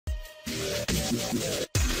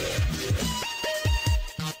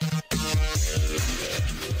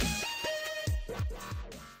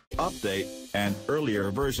Update: an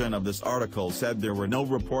earlier version of this article said there were no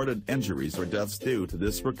reported injuries or deaths due to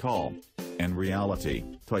this recall. In reality,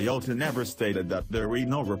 Toyota never stated that there were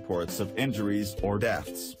no reports of injuries or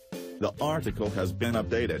deaths. The article has been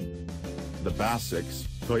updated. The basics: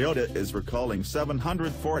 Toyota is recalling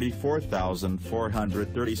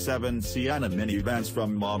 744,437 Sienna minivans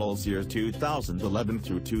from models years 2011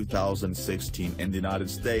 through 2016 in the United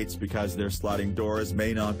States because their sliding doors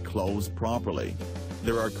may not close properly.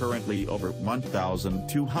 There are currently over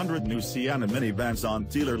 1,200 new Sienna minivans on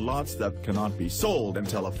dealer lots that cannot be sold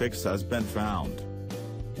until a fix has been found.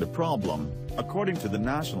 The problem, according to the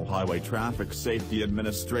National Highway Traffic Safety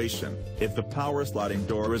Administration, if the power sliding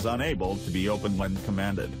door is unable to be opened when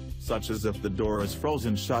commanded, such as if the door is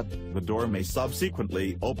frozen shut, the door may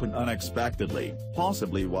subsequently open unexpectedly,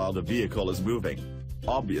 possibly while the vehicle is moving.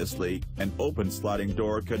 Obviously, an open sliding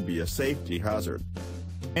door could be a safety hazard.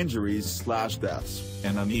 Injuries/deaths: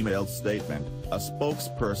 in an emailed statement, a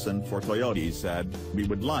spokesperson for Toyota said, "We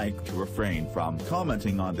would like to refrain from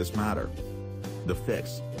commenting on this matter. The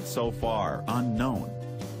fix, so far unknown."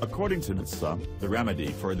 According to NHTSA, the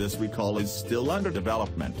remedy for this recall is still under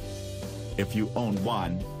development. If you own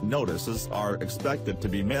one, notices are expected to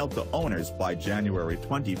be mailed to owners by January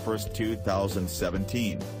 21,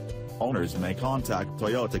 2017. Owners may contact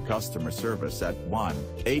Toyota customer service at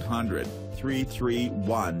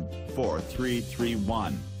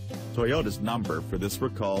 1-800-331-4331. Toyota's number for this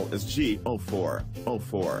recall is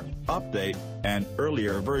G0404. Update: an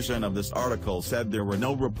earlier version of this article said there were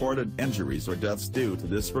no reported injuries or deaths due to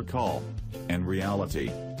this recall. In reality,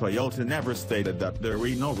 Toyota never stated that there were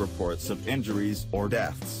no reports of injuries or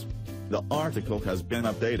deaths. The article has been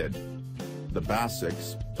updated. The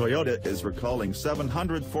basics: Toyota is recalling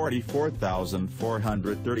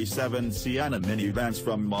 744,437 Sienna minivans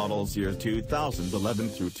from models years 2011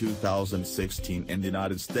 through 2016 in the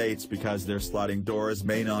United States because their sliding doors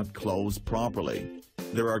may not close properly.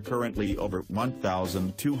 There are currently over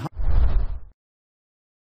 1,200